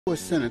US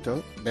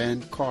Senator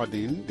Ben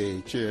Cardin,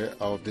 the chair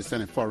of the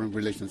Senate Foreign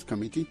Relations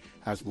Committee,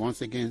 has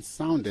once again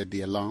sounded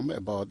the alarm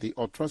about the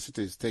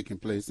atrocities taking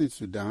place in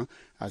Sudan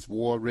as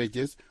war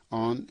rages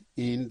on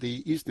in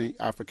the Eastern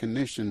African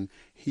nation.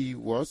 He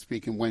was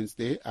speaking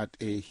Wednesday at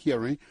a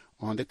hearing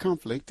on the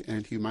conflict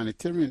and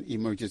humanitarian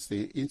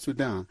emergency in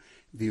Sudan.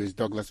 VOA's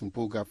Douglas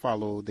Mpuga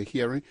followed the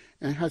hearing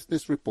and has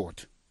this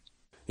report.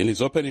 In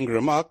his opening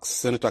remarks,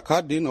 Senator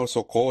Cardin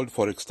also called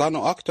for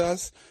external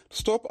actors to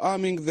stop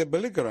arming the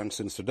belligerents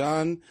in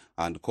Sudan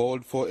and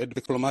called for a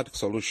diplomatic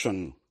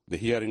solution. The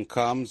hearing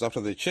comes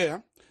after the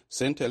chair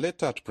sent a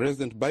letter to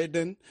President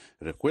Biden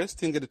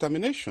requesting a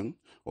determination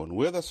on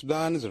whether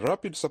Sudan's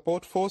Rapid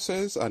Support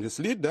Forces and its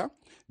leader,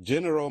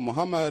 General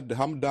Mohammed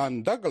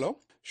Hamdan Dagalo,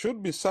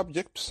 should be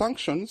subject to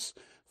sanctions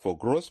for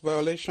gross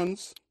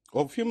violations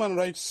of human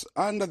rights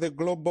under the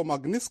Global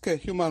Magnitsky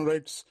Human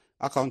Rights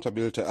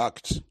Accountability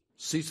Act.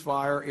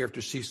 Ceasefire after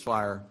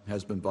ceasefire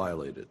has been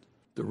violated.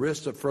 The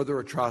risk of further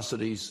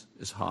atrocities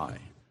is high.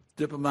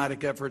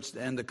 Diplomatic efforts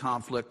to end the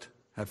conflict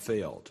have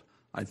failed.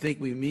 I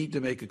think we need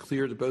to make it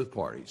clear to both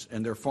parties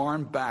and their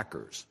foreign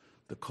backers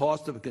the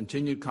cost of a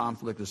continued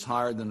conflict is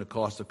higher than the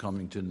cost of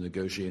coming to the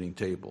negotiating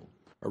table.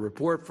 A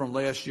report from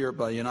last year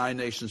by the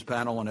United Nations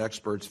panel on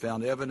experts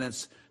found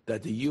evidence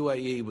that the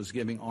UAE was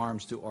giving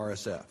arms to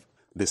RSF.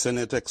 The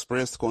Senate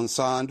expressed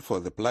concern for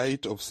the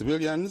plight of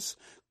civilians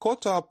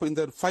caught up in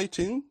the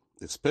fighting,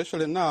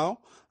 especially now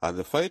as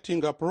the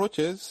fighting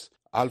approaches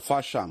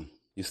Al-Fasham.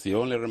 Is the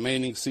only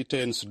remaining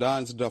city in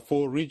Sudan's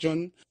Darfur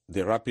region.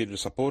 The Rapid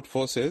Support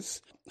Forces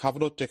have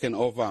not taken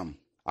over.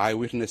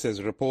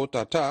 Eyewitnesses report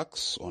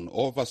attacks on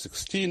over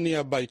 16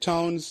 nearby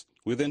towns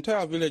with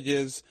entire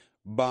villages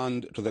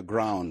burned to the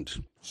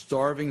ground.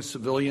 Starving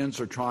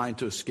civilians are trying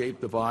to escape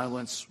the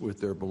violence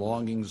with their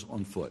belongings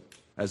on foot.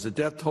 As the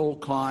death toll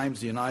climbs,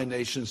 the United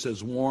Nations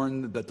has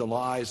warned that the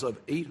lives of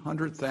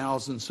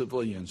 800,000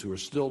 civilians who are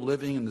still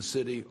living in the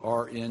city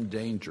are in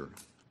danger.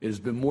 It has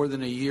been more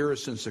than a year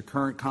since the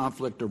current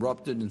conflict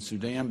erupted in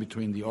Sudan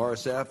between the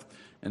RSF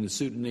and the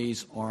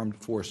Sudanese armed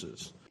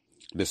forces.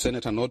 The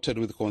senator noted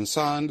with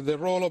concern the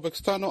role of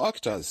external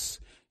actors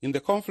in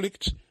the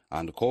conflict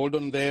and called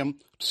on them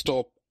to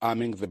stop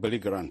arming the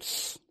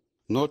belligerents.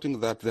 Noting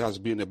that there has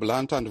been a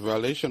blatant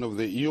violation of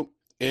the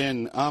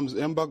UN arms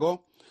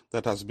embargo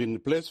that has been in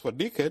place for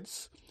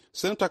decades,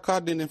 Senator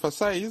Cardin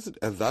emphasized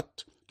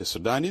that the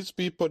Sudanese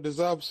people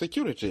deserve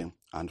security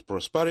and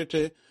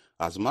prosperity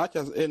as much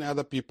as any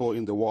other people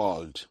in the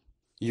world.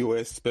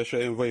 U.S.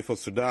 Special Envoy for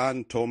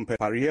Sudan, Tom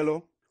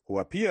Perriello, who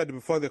appeared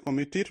before the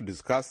committee to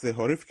discuss the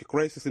horrific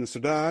crisis in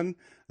Sudan,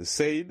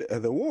 said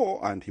the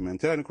war and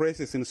humanitarian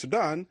crisis in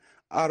Sudan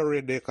are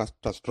already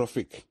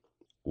catastrophic.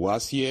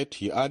 Worse yet,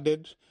 he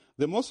added,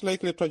 the most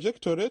likely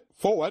trajectory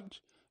forward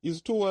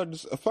is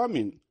towards a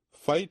famine,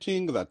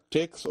 fighting that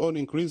takes on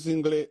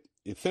increasingly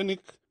ethnic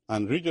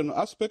and regional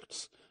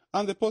aspects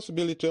and the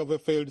possibility of a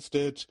failed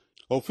state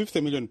of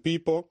 50 million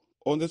people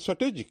on the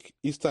strategic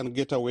eastern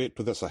gateway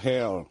to the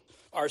Sahel.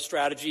 Our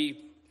strategy,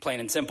 plain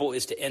and simple,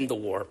 is to end the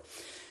war.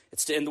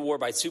 It's to end the war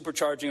by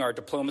supercharging our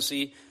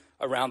diplomacy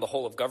around the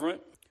whole of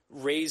government,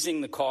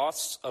 raising the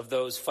costs of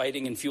those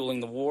fighting and fueling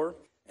the war,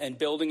 and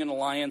building an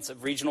alliance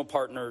of regional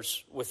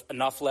partners with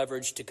enough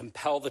leverage to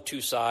compel the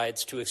two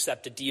sides to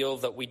accept a deal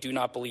that we do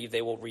not believe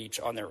they will reach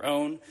on their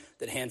own,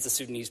 that hands the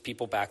Sudanese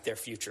people back their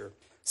future.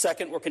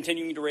 Second, we're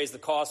continuing to raise the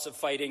costs of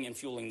fighting and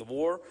fueling the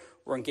war.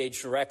 We're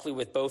engaged directly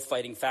with both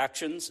fighting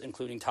factions,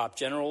 including top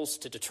generals,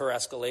 to deter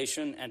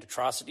escalation and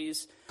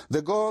atrocities.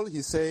 The goal,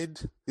 he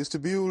said, is to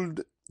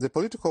build the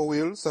political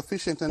will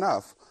sufficient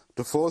enough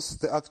to force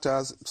the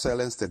actors to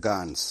silence the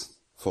guns.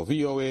 For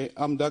VOA,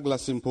 I'm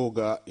Douglas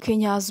Mpuga.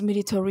 Kenya's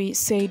military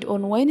said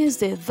on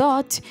Wednesday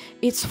that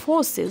its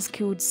forces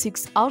killed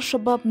 6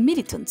 Al-Shabaab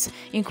militants,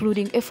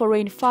 including a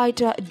foreign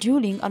fighter,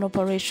 during an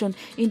operation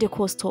in the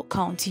coastal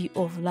county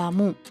of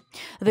Lamu.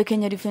 The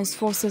Kenya Defense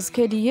Forces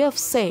KDF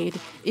said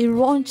it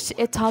launched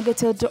a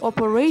targeted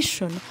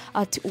operation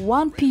at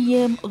 1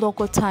 p.m.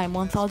 local time,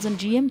 1000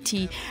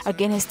 GMT,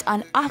 against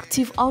an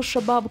active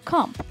Al-Shabaab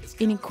camp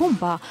in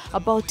Nkumba,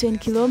 about 10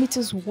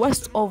 kilometers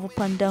west of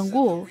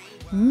Pandangul,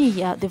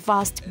 near the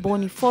vast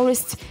Boni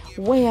forest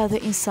where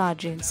the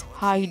insurgents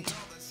hide.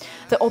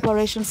 The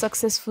operation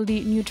successfully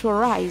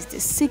neutralized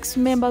 6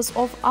 members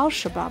of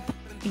Al-Shabaab,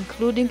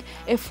 including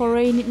a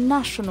foreign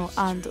national,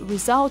 and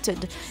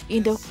resulted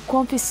in the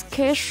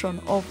confiscation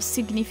of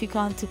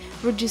significant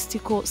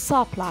logistical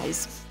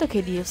supplies, the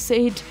KDF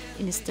said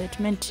in a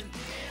statement.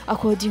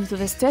 According to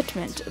the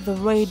statement, the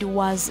raid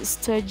was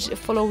staged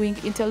following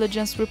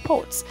intelligence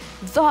reports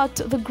that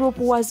the group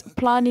was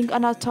planning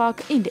an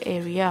attack in the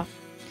area.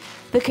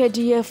 The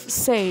KDF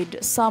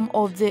said some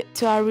of the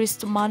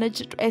terrorists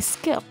managed to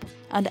escape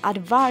and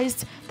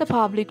advised the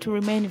public to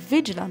remain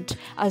vigilant,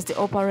 as the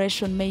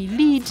operation may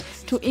lead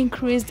to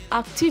increased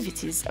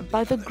activities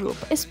by the group,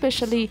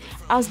 especially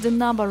as the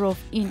number of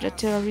injured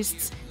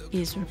terrorists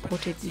is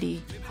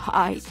reportedly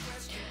high.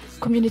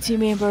 Community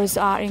members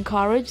are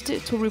encouraged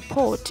to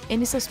report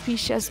any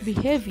suspicious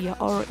behavior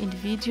or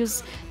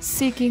individuals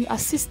seeking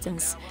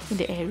assistance in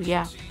the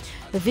area.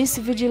 This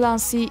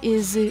vigilance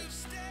is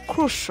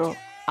crucial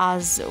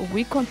as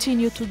we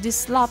continue to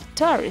disrupt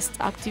terrorist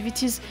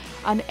activities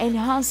and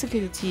enhance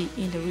security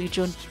in the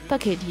region, the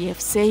KDF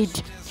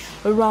said.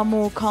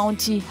 Ramo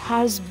County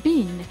has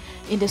been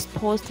in the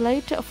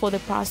spotlight for the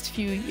past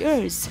few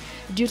years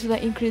due to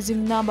the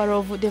increasing number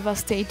of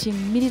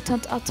devastating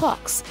militant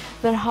attacks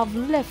that have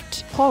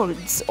left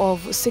hordes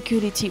of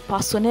security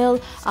personnel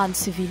and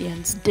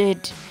civilians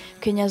dead.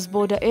 Kenya's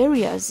border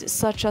areas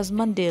such as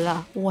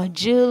Mandela,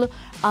 Wajir,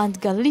 and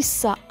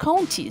Garissa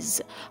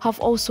counties have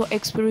also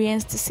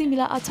experienced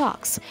similar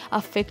attacks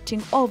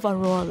affecting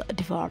overall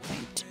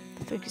development.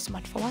 Thank you so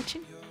much for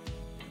watching.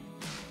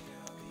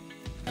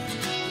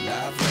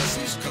 Life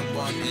lessons come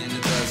one in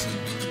a dozen.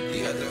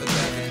 The other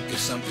 11 get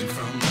something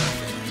from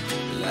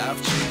nothing.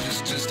 Life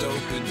changes just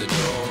open the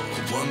door.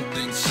 One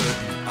thing's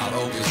certain, I'll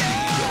always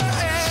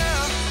be yours.